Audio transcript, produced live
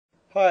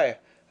Hi,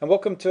 and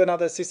welcome to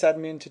another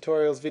sysadmin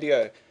tutorials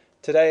video.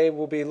 Today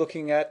we'll be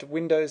looking at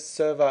Windows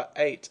Server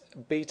 8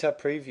 beta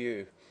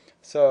preview.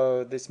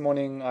 So this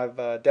morning I've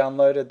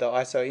downloaded the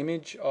ISO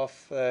image of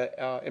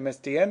our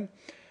MSDN,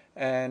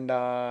 and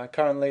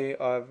currently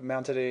I've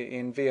mounted it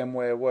in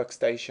VMware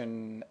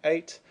Workstation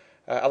 8,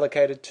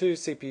 allocated 2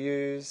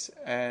 CPUs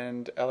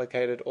and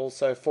allocated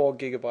also 4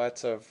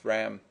 gigabytes of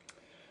RAM.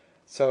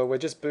 So we're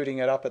just booting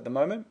it up at the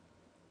moment.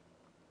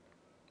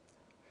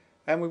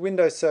 And with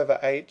Windows Server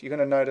 8, you're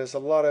going to notice a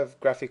lot of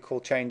graphical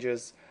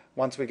changes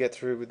once we get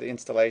through with the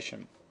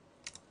installation.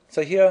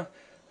 So here,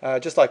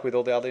 just like with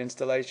all the other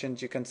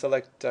installations, you can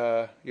select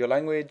your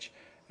language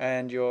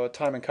and your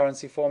time and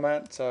currency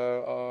format.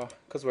 So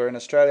because we're in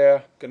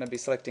Australia, I'm going to be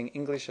selecting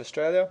English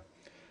Australia.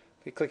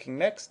 Be clicking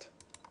Next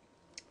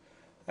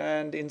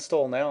and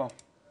Install Now.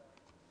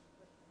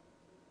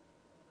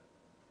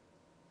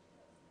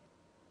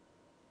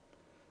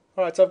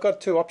 Alright, so I've got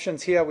two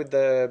options here with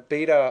the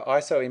beta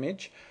ISO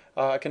image.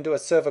 I can do a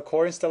server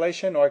core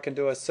installation, or I can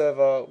do a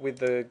server with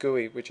the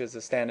GUI, which is a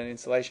standard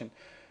installation.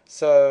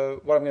 So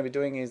what I'm going to be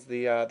doing is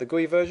the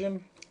GUI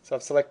version. So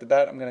I've selected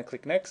that. I'm going to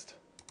click Next.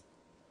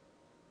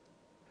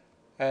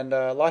 And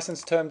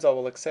license terms I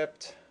will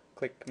accept.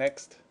 Click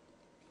Next.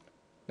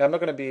 Now I'm not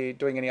going to be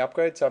doing any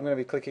upgrades, so I'm going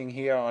to be clicking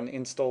here on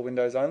Install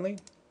Windows Only.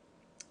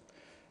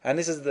 And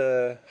this is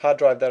the hard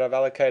drive that I've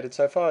allocated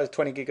so far. It's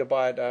 20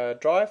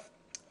 gigabyte drive,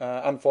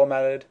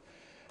 unformatted.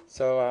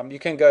 So you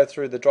can go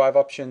through the drive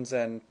options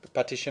and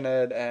partition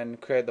it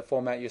and create the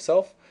format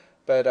yourself,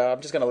 but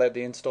I'm just going to let the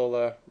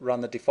installer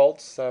run the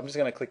defaults. So I'm just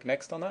going to click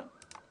Next on that.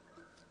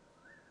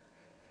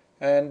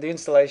 And the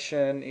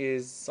installation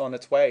is on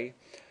its way.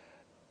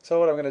 So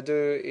what I'm going to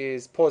do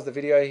is pause the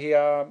video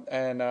here,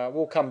 and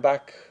we'll come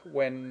back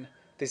when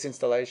this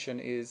installation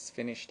is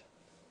finished.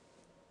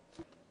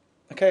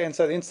 Okay, and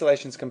so the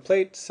installation is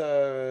complete.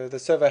 So the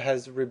server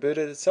has rebooted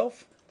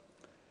itself,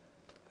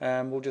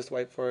 and we'll just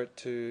wait for it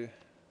to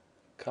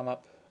come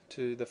up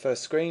to the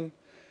first screen,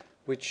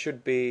 which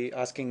should be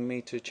asking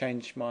me to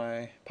change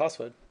my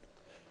password.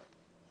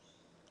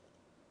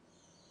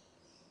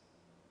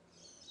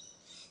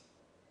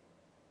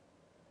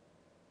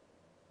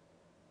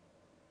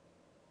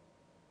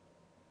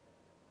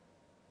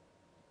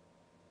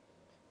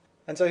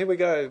 And so here we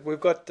go. We've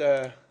got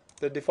the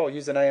default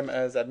username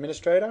as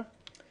administrator,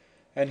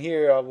 and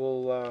here I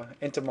will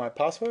enter my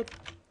password.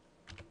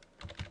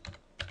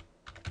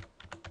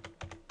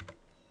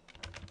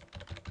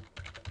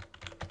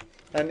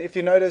 And if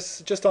you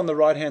notice, just on the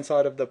right hand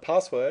side of the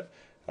password,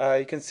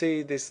 you can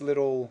see this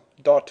little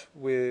dot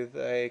with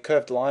a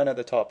curved line at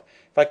the top.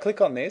 If I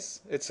click on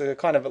this, it's a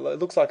kind of, it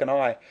looks like an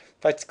eye.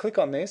 If I click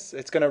on this,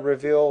 it's going to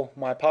reveal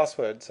my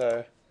password.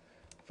 So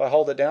if I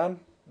hold it down,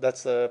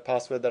 that's the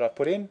password that I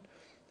put in,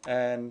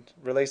 and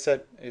release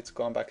it, it's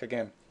gone back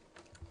again.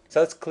 So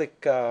let's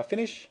click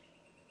Finish.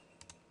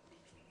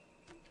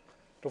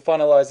 It'll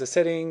finalize the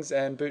settings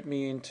and boot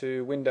me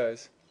into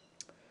Windows.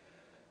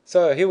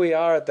 So here we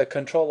are at the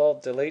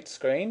Control-Alt-Delete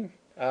screen.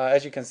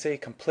 As you can see,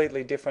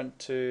 completely different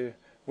to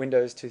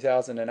Windows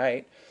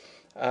 2008.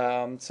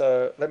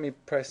 So let me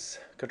press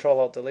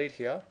Control-Alt-Delete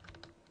here.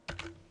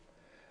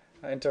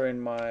 I enter in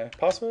my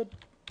password.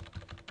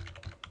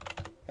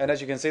 And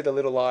as you can see, the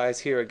little eye is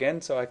here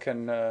again, so I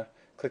can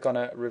click on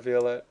it,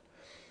 reveal it,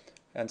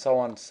 and so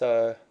on.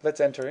 So let's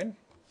enter in.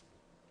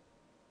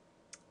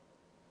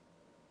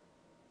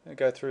 And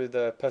go through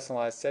the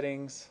personalized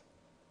settings.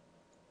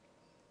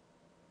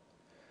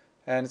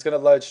 And it's going to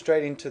load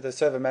straight into the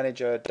Server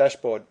Manager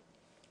dashboard.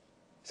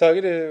 So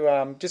I'm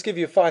going to just give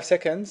you 5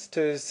 seconds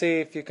to see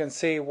if you can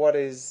see what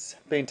is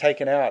being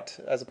taken out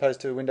as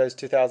opposed to Windows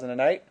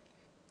 2008.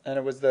 And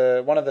it was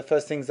one of the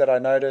first things that I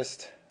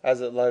noticed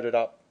as it loaded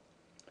up.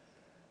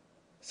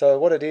 So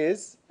what it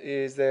is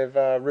they've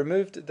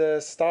removed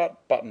the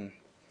Start button.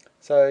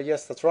 So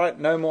yes, that's right,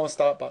 no more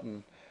Start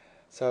button.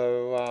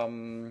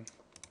 So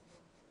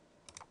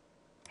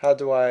how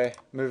do I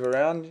move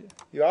around,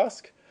 you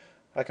ask?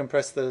 I can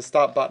press the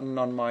Start button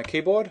on my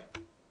keyboard,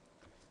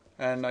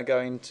 and I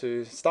go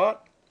into Start.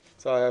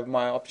 So I have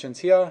my options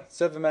here: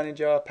 Server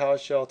Manager,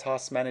 PowerShell,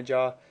 Task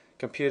Manager,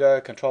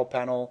 Computer, Control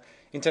Panel,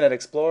 Internet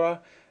Explorer.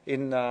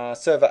 In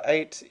Server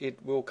 8,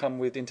 it will come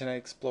with Internet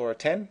Explorer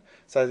 10.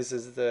 So this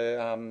is the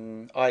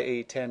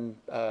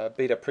IE10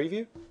 beta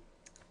preview.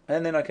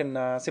 And then I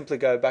can simply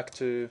go back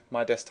to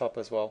my desktop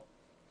as well.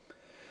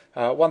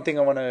 One thing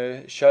I want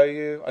to show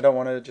you, I don't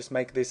want to just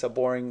make this a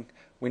boring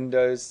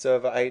Windows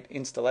Server 8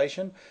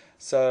 installation.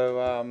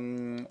 So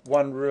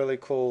one really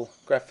cool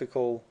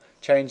graphical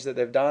change that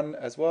they've done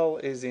as well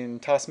is in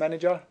Task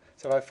Manager.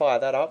 So if I fire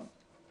that up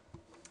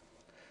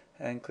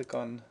and click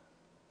on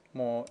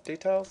more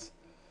details,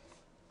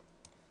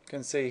 you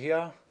can see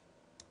here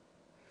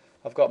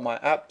I've got my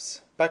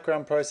apps,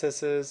 background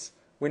processes,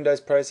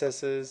 Windows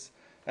processes,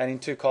 and in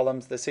 2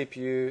 columns the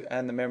CPU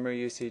and the memory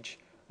usage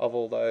of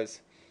all those.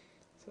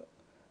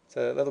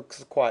 So that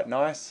looks quite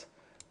nice.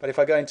 But if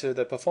I go into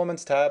the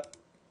Performance tab,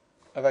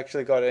 I've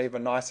actually got an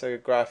even nicer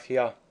graph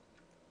here.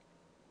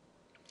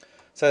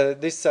 So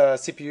this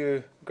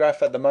CPU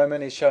graph at the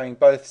moment is showing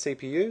both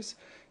CPUs.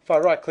 If I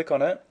right click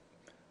on it,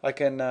 I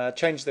can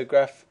change the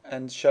graph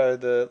and show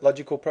the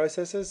logical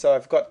processors. So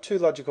I've got two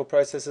logical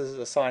processors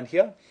assigned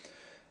here,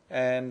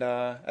 and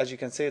as you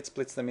can see, it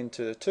splits them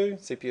into two: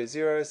 CPU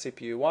 0,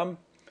 CPU 1.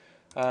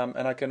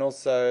 And I can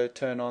also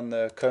turn on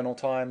the kernel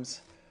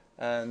times,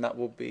 and that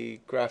will be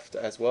graphed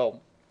as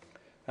well.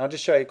 And I'll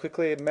just show you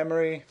quickly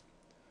memory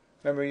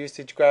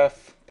usage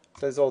graph.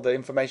 There's all the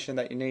information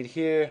that you need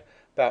here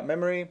about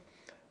memory,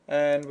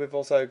 and we've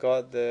also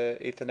got the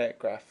Ethernet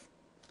graph.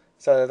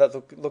 So that's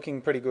looking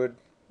pretty good,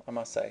 I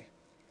must say.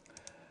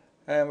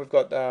 And we've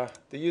got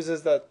the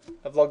users that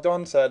have logged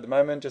on. So at the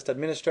moment, just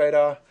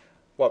administrator,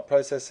 what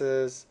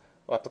processors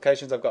or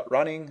applications I've got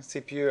running,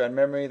 CPU and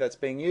memory that's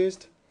being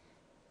used,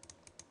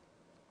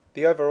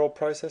 the overall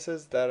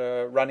processes that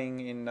are running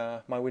in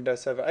my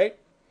Windows Server 8,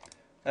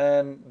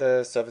 and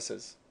the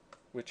services,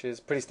 which is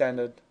pretty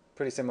standard,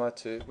 pretty similar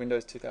to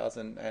Windows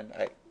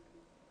 2008.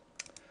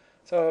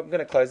 So I'm going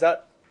to close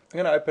that. I'm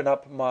going to open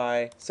up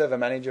my Server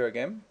Manager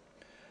again,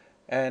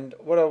 and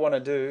what I want to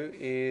do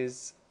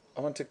is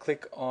I want to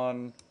click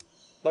on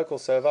Local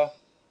Server,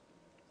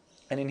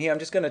 and in here I'm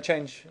just going to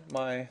change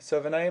my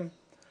server name.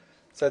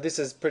 So this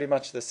is pretty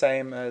much the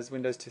same as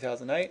Windows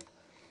 2008.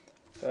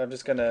 So I'm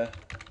just going to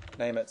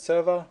name it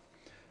Server.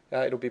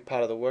 It'll be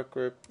part of the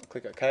workgroup.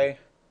 Click OK.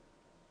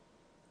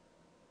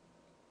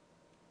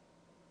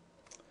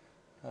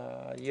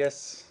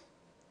 Yes.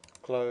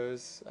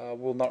 Close.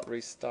 Will not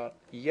restart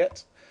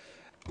yet.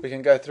 We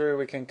can go through,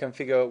 we can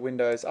configure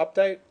Windows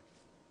Update.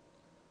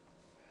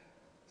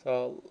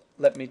 So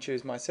let me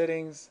choose my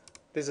settings.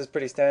 This is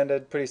pretty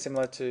standard, pretty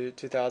similar to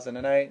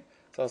 2008.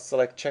 So I'll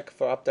select check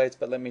for updates,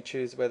 but let me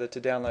choose whether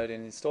to download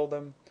and install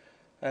them.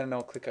 And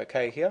I'll click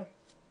OK here.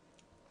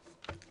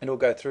 It'll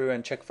go through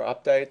and check for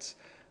updates.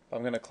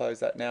 I'm going to close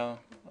that now.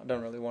 I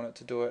don't really want it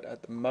to do it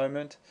at the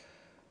moment.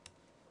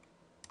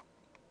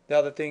 The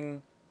other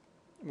thing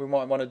we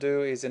might want to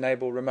do is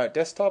enable remote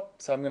desktop.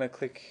 So I'm going to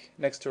click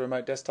next to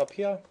remote desktop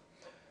here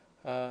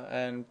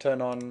and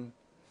turn on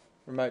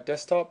remote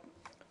desktop.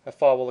 A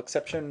firewall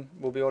exception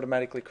will be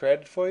automatically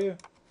created for you.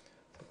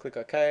 So click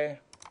OK,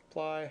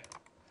 apply,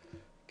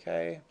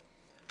 OK.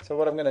 So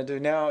what I'm going to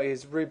do now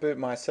is reboot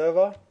my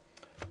server.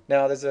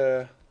 Now there's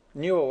a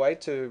newer way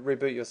to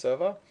reboot your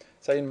server.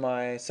 So in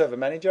my server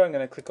manager, I'm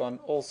going to click on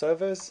all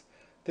servers.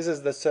 This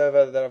is the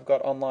server that I've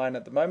got online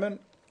at the moment,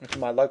 which is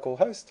my local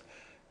host,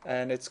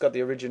 and it's got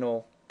the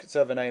original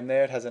server name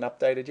there. It hasn't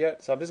updated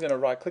yet. So I'm just going to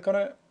right click on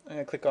it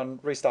and click on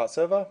restart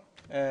server,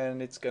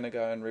 and it's going to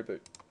go and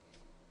reboot.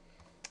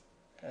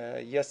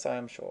 Yes, I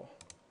am sure.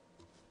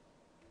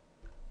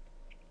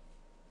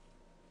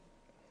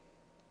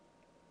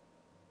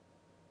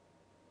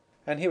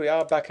 And here we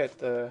are back at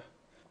the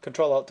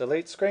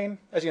Control-Alt-Delete screen.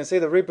 As you can see,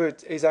 the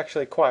reboot is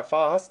actually quite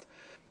fast.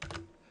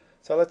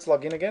 So let's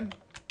log in again.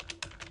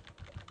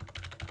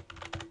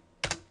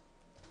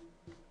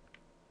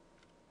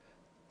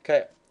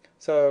 Okay,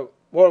 so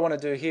what I want to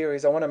do here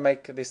is I want to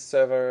make this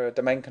server a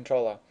domain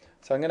controller.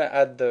 So I'm going to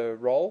add the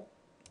role.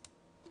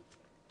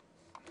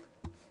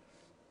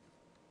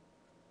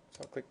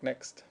 So I'll click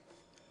next.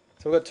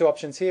 So we've got two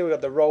options here. We've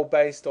got the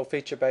role-based or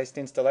feature-based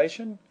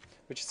installation,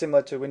 which is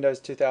similar to Windows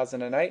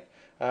 2008,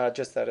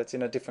 just that it's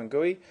in a different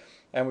GUI.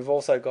 And we've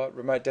also got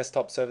remote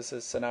desktop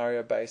services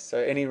scenario-based. So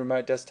any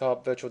remote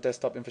desktop, virtual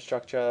desktop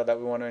infrastructure that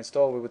we want to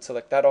install, we would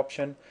select that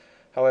option.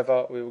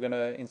 However, we were going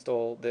to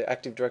install the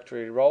Active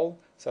Directory role.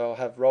 So I'll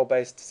have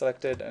role-based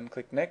selected and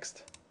click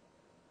next.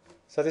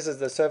 So this is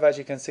the server. As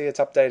you can see, it's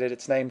updated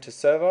its name to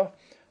server.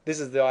 This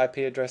is the IP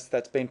address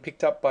that's been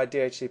picked up by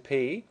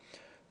DHCP.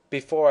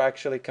 Before I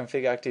actually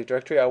configure Active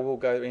Directory, I will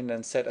go in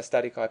and set a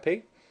static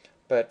IP.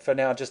 But for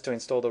now, just to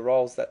install the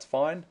roles, that's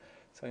fine.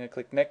 So I'm going to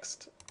click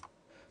next.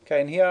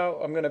 Okay, and here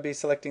I'm going to be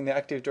selecting the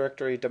Active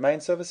Directory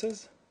domain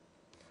services.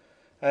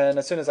 And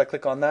as soon as I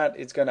click on that,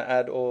 it's going to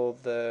add all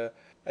the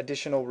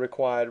additional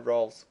required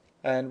roles.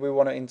 And we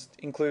want to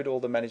include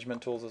all the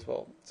management tools as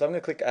well. So I'm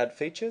going to click Add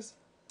Features.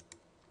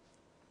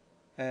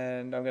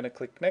 And I'm going to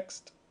click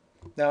Next.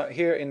 Now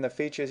here in the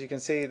features, you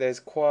can see there's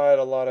quite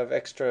a lot of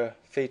extra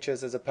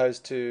features as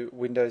opposed to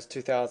Windows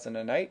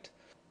 2008.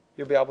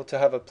 You'll be able to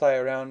have a play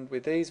around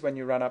with these when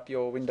you run up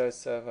your Windows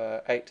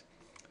Server 8.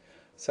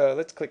 So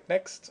let's click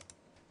Next.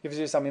 Gives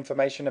you some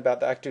information about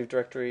the Active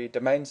Directory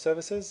domain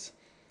services.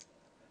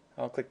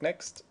 I'll click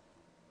Next.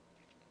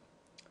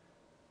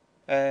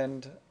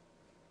 And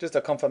just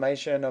a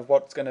confirmation of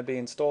what's going to be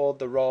installed,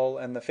 the role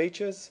and the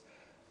features.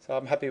 So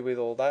I'm happy with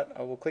all that.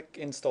 I will click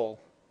Install.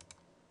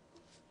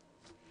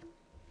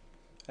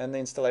 And the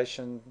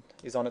installation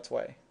is on its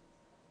way.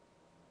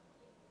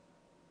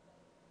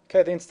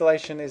 Okay, the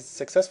installation is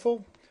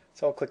successful,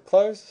 so I'll click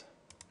Close.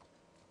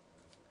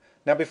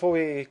 Now before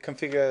we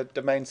configure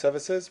domain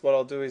services, what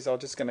I'll do is I'm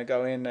just going to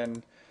go in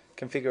and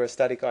configure a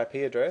static IP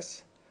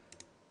address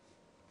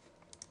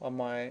on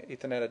my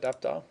Ethernet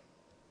adapter.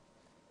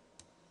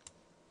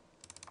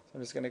 So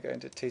I'm just going to go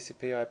into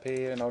TCP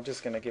IP and I'm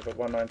just going to give it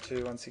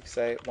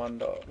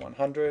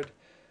 192.168.1.100.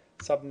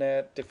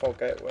 subnet default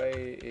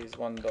gateway is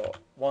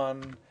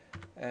 1.1,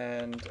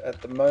 and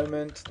at the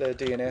moment the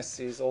DNS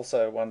is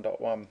also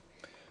 1.1.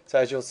 So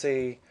as you'll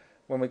see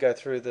when we go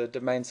through the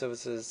domain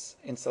services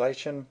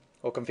installation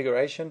or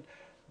configuration,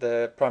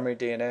 the primary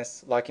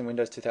DNS, like in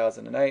Windows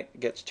 2008,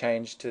 gets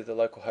changed to the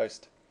local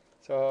host.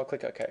 So I'll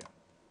click OK.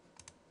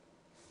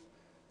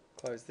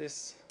 Close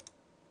this.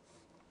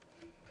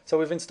 So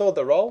we've installed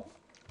the role.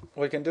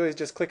 What we can do is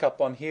just click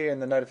up on here in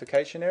the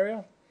notification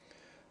area,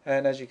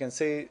 and as you can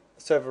see,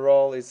 server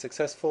role is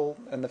successful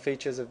and the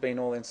features have been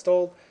all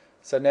installed.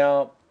 So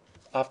now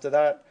after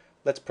that,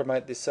 let's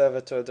promote this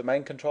server to a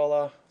domain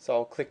controller. So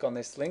I'll click on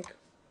this link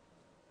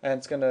and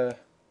it's going to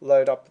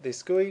load up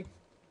this GUI,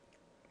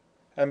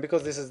 and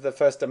because this is the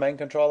first domain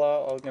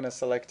controller, I'm going to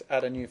select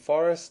add a new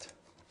forest,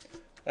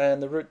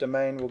 and the root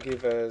domain will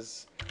give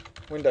us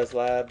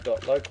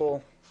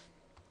windowslab.local,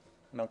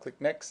 and I'll click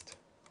next.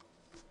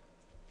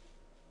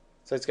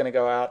 So it's going to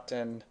go out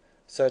and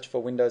search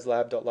for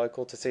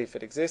windowslab.local to see if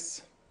it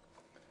exists.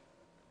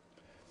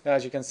 Now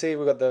as you can see,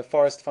 we've got the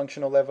forest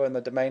functional level and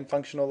the domain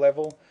functional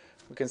level.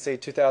 We can see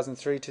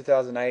 2003,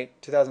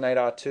 2008, 2008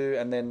 R2,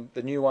 and then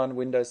the new one,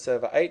 Windows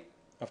Server 8.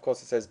 Of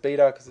course it says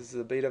beta because this is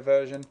a beta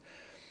version.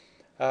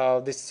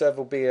 This server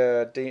will be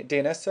a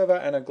DNS server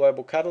and a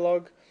global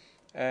catalog,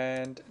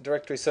 and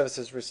directory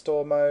services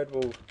restore mode,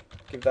 we'll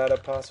give that a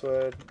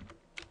password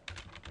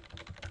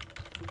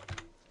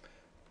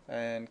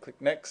and click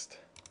next.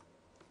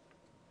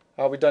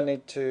 We don't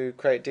need to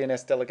create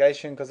DNS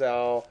delegation because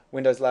our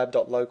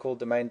windowslab.local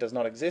domain does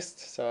not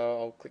exist, so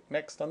I'll click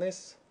next on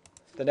this.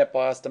 The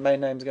NetBIOS domain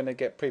name is going to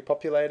get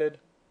pre-populated.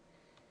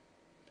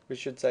 We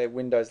should say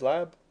Windows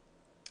Lab,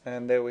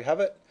 and there we have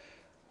it.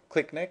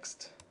 Click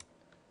next.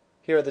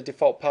 Here are the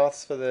default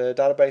paths for the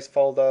database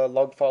folder,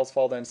 log files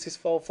folder, and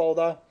sysfile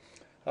folder.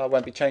 I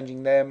won't be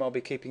changing them, I'll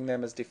be keeping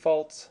them as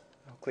defaults.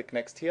 I'll click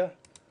next here.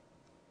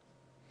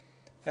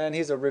 And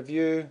here's a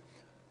review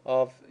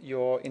of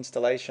your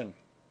installation.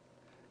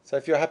 So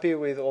if you're happy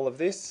with all of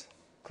this,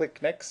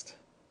 click next.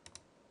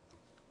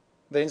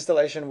 The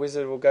installation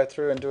wizard will go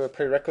through and do a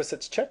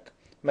prerequisites check.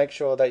 Make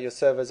sure that your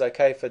server is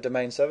okay for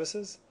domain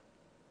services.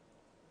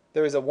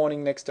 There is a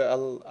warning next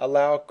to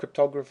allow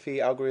cryptography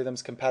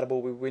algorithms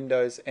compatible with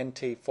Windows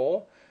NT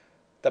 4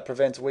 that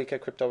prevents weaker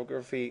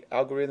cryptography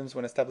algorithms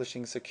when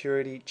establishing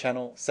security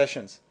channel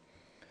sessions.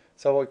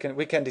 So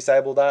we can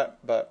disable that,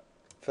 but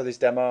for this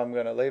demo I'm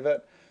going to leave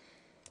it.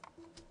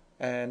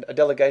 And a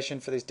delegation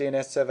for this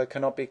DNS server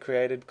cannot be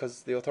created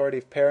because the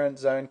authoritative parent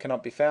zone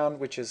cannot be found,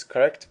 which is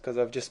correct because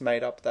I've just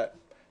made up that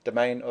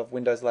domain of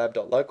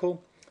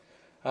windowslab.local.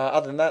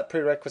 Other than that,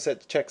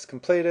 prerequisite checks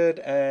completed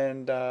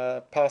and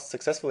passed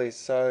successfully.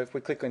 So if we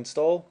click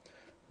install,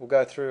 we'll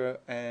go through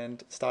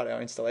and start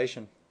our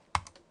installation.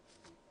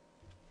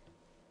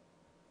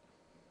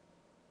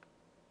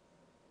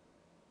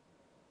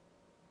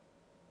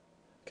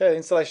 Okay, the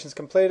installation is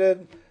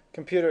completed.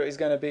 Computer is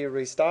going to be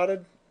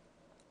restarted.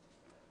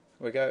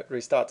 There we go, it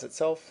restarts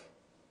itself.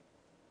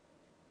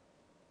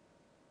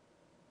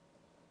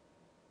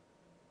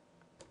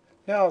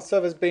 Now our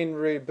server's been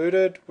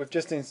rebooted. We've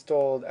just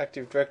installed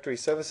Active Directory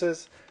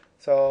services.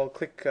 So I'll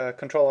click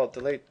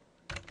Control-Alt-Delete,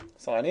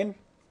 sign in.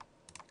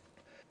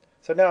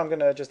 So now I'm going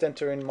to just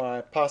enter in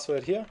my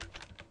password here.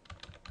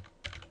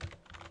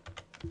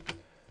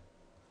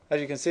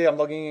 As you can see, I'm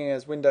logging in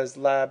as Windows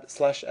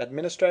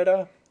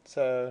Lab/administrator.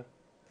 So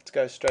let's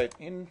go straight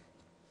in.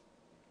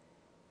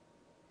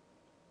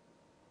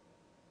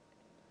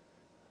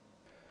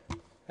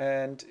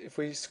 And if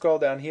we scroll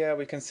down here,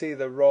 we can see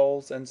the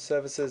roles and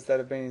services that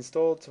have been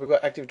installed. So we've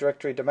got Active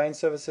Directory domain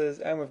services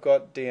and we've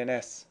got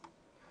DNS.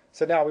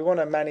 So now we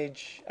want to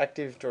manage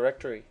Active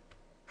Directory.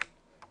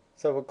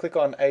 So we'll click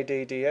on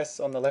ADDS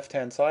on the left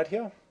hand side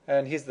here.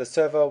 And here's the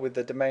server with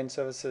the domain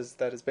services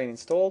that has been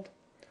installed.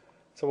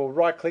 So we'll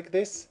right click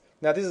this.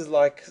 Now this is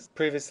like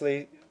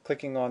previously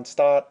clicking on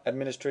Start,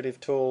 Administrative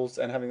Tools,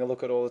 and having a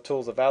look at all the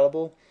tools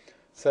available.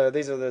 So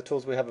these are the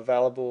tools we have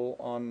available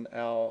on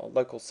our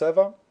local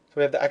server. So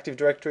we have the Active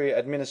Directory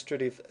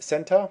Administrative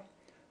Center,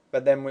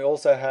 but then we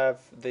also have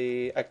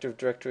the Active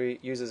Directory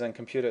Users and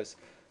Computers.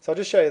 So I'll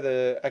just show you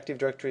the Active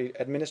Directory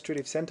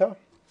Administrative Center.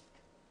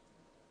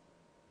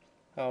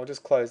 I'll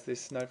just close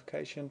this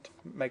notification to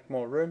make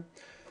more room.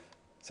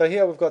 So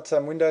here we've got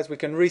some windows. We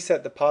can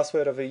reset the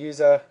password of a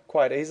user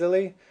quite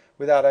easily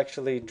without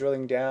actually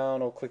drilling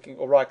down or clicking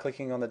or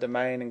right-clicking on the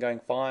domain and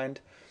going find.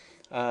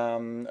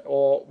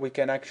 Or we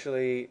can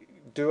actually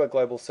do a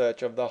global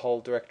search of the whole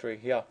directory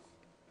here.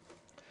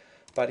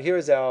 But here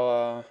is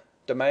our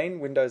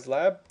domain, Windows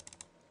Lab.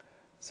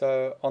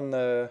 So on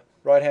the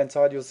right hand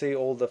side you'll see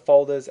all the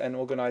folders and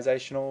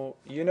organizational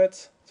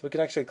units. So we can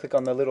actually click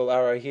on the little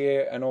arrow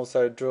here and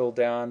also drill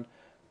down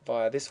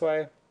via this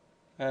way.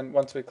 And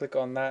once we click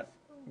on that,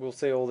 we'll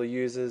see all the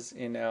users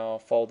in our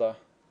folder.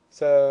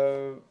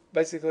 So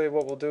basically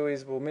what we'll do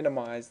is we'll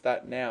minimize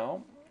that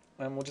now,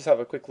 and we'll just have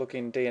a quick look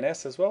in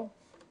DNS as well.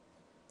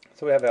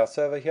 So we have our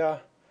server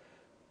here.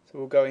 So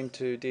we'll go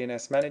into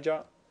DNS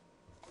Manager,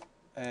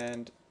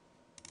 and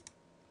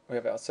we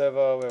have our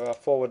server, we have our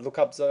forward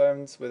lookup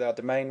zones with our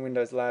domain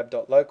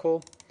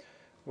windowslab.local.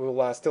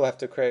 We'll still have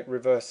to create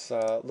reverse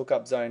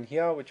lookup zone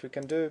here, which we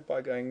can do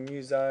by going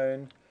new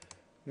zone,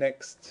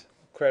 next,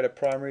 create a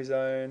primary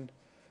zone,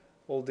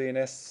 all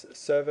DNS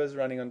servers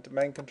running on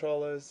domain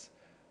controllers,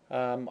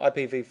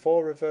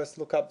 IPv4 reverse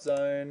lookup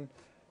zone,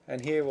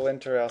 and here we'll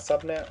enter our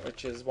subnet,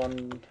 which is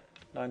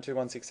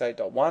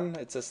 192.168.1.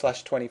 It's a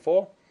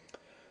 /24.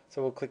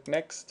 So we'll click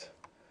next.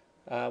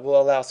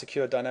 We'll allow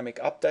secure dynamic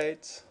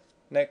updates,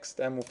 next,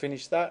 and we'll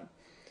finish that.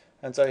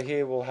 And so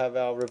here we'll have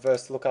our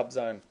reverse lookup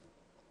zone.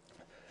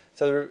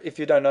 So if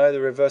you don't know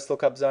the reverse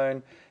lookup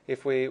zone,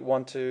 if we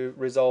want to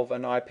resolve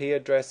an IP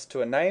address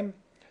to a name,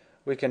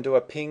 we can do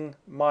a ping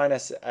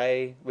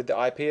 -a with the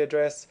IP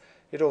address.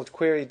 It'll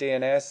query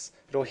DNS,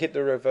 it'll hit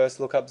the reverse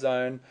lookup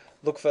zone,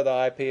 look for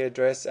the IP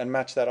address and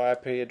match that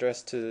IP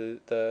address to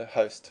the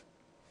host.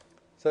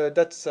 So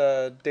that's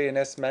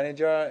DNS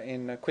Manager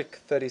in a quick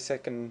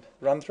 30-second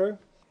run through.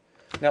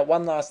 Now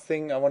one last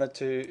thing I wanted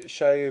to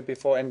show you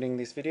before ending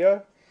this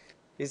video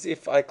is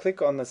if I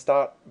click on the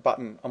Start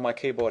button on my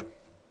keyboard,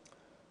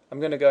 I'm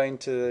going to go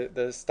into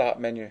the Start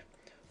menu.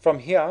 From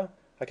here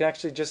I can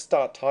actually just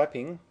start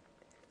typing.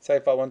 Say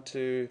if I want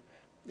to,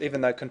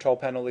 even though Control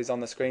Panel is on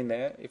the screen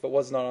there, if it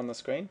was not on the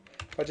screen,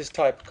 if I just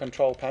type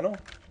Control Panel,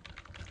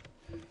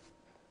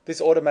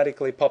 this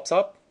automatically pops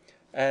up.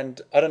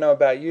 And I don't know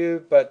about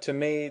you, but to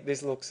me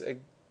this looks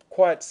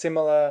quite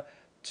similar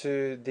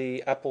to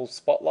the Apple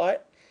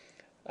Spotlight.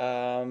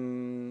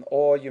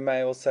 Or you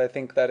may also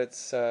think that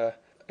it's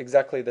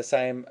exactly the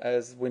same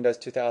as Windows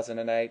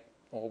 2008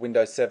 or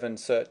Windows 7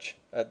 search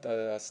at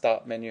the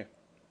Start menu.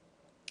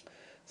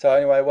 So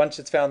anyway, once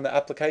it's found the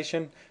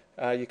application,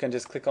 you can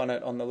just click on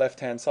it on the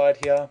left hand side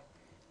here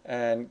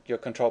and your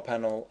control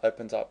panel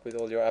opens up with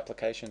all your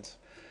applications.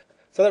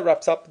 So that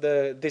wraps up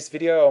this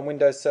video on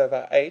Windows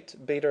Server 8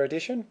 Beta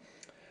Edition.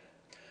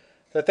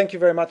 So thank you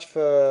very much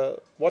for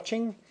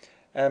watching,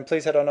 and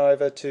please head on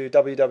over to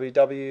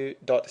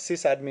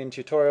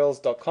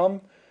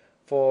www.sysadmintutorials.com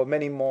for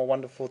many more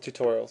wonderful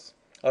tutorials.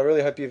 I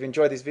really hope you've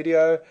enjoyed this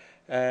video,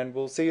 and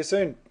we'll see you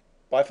soon.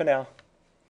 Bye for now.